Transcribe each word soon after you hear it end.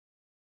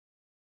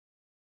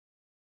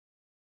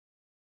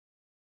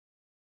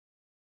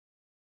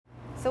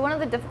So one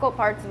of the difficult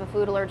parts of a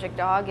food allergic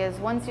dog is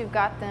once you've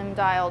got them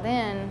dialed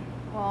in,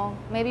 well,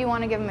 maybe you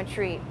want to give them a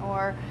treat,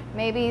 or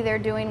maybe they're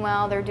doing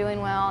well,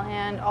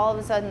 and all of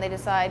a sudden they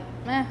decide,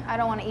 I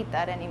don't want to eat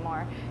that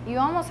anymore. You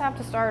almost have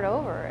to start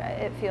over,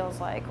 it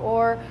feels like,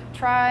 or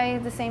try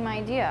the same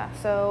idea.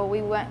 So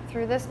we went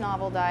through this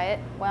novel diet.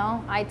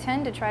 Well, I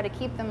tend to try to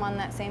keep them on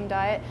that same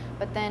diet,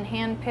 but then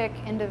hand pick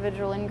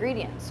individual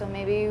ingredients. So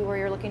maybe where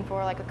you're looking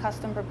for like a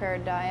custom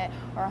prepared diet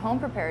or a home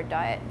prepared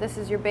diet, this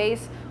is your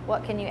base.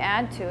 What can you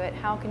add to it?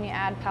 How can you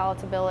add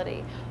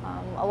palatability?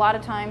 A lot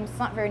of times it's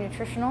not very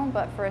nutritional,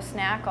 but for a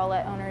snack I'll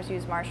let owners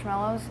use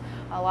marshmallows.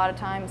 A lot of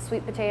times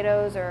sweet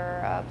potatoes or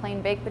a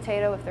plain baked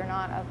potato. If they're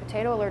not a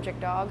potato allergic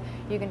dog,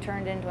 you can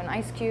turn it into an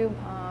ice cube,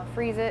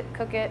 freeze it,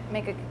 cook it,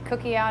 make a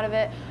cookie out of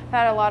it. I've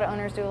had a lot of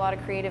owners do a lot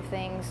of creative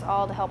things,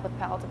 all to help with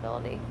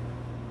palatability.